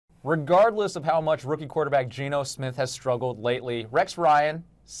Regardless of how much rookie quarterback Geno Smith has struggled lately, Rex Ryan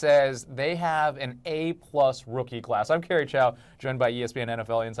says they have an A-plus rookie class. I'm Kerry Chow, joined by ESPN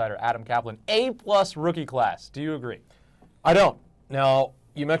NFL insider Adam Caplan. A-plus rookie class. Do you agree? I don't. Now,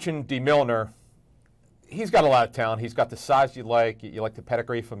 you mentioned D. Milner. He's got a lot of talent. He's got the size you like. You like the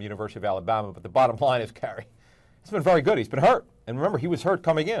pedigree from the University of Alabama. But the bottom line is, Kerry, he's been very good. He's been hurt. And remember, he was hurt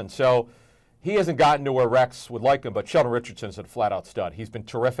coming in. So he hasn't gotten to where Rex would like him. But Sheldon Richardson's a flat-out stud. He's been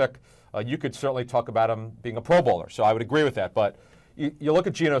terrific. You could certainly talk about him being a Pro Bowler. So I would agree with that. But you look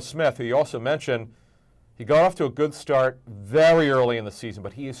at Geno Smith, who you also mentioned. He got off to a good start very early in the season.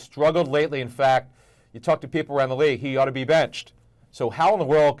 But he has struggled lately. In fact, you talk to people around the league, he ought to be benched. So how in the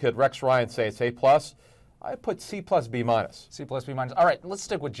world could Rex Ryan say it's A+? I put C+, B-. C+, B-. All right, let's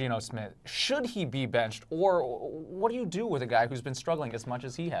stick with Geno Smith. Should he be benched, or what do you do with a guy who's been struggling as much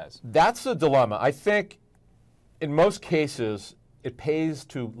as he has? That's a dilemma. I think in most cases it pays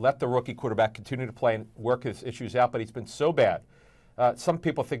to let the rookie quarterback continue to play and work his issues out, but he's been so bad. Some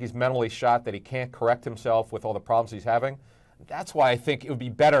people think he's mentally shot, that he can't correct himself with all the problems he's having. That's why I think it would be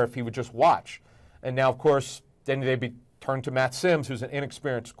better if he would just watch. And now, of course, then they'd be turned to Matt Sims, who's an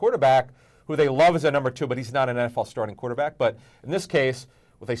inexperienced quarterback, who they love as a number 2, but he's not an NFL starting quarterback. But in this case,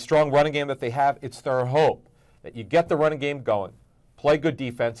 with a strong running game that they have, it's their hope that you get the running game going, play good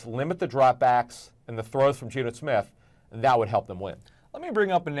defense, limit the dropbacks and the throws from Geno Smith, and that would help them win. Let me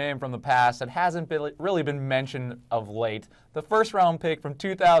bring up a name from the past that hasn't really been mentioned of late. The first-round pick from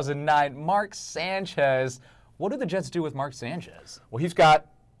 2009, Mark Sanchez. What do the Jets do with Mark Sanchez? Well, he's got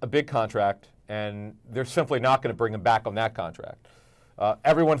a big contract, and they're simply not going to bring him back on that contract.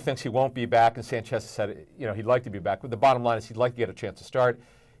 Everyone thinks he won't be back, and Sanchez said he'd like to be back. But the bottom line is he'd like to get a chance to start.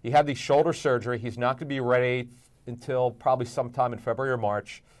 He had the shoulder surgery. He's not going to be ready until probably sometime in February or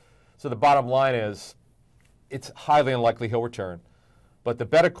March. So the bottom line is it's highly unlikely he'll return. But the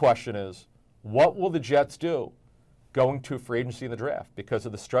better question is, what will the Jets do going to free agency in the draft? Because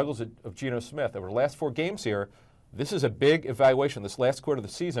of the struggles of Geno Smith over the last 4 games here, this is a big evaluation. This last quarter of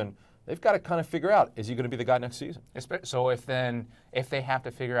the season, they've got to kind of figure out, is he going to be the guy next season? So if they have to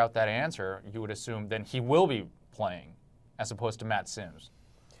figure out that answer, you would assume then he will be playing as opposed to Matt Sims.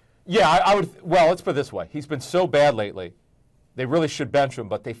 Yeah, I would. Well, let's put it this way. He's been so bad lately, they really should bench him,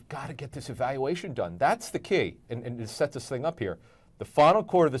 but they've got to get this evaluation done. That's the key, and to set this thing up here. The final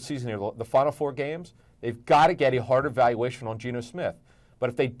quarter of the season here, the final 4 games, they've got to get a hard evaluation on Geno Smith.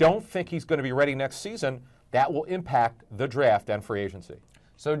 But if they don't think he's going to be ready next season, that will impact the draft and free agency.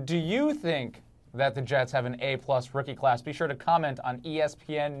 So do you think that the Jets have an A-plus rookie class? Be sure to comment on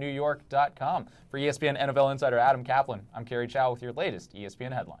ESPNNewYork.com. For ESPN NFL insider Adam Caplan, I'm Kerry Chow with your latest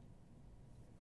ESPN headline.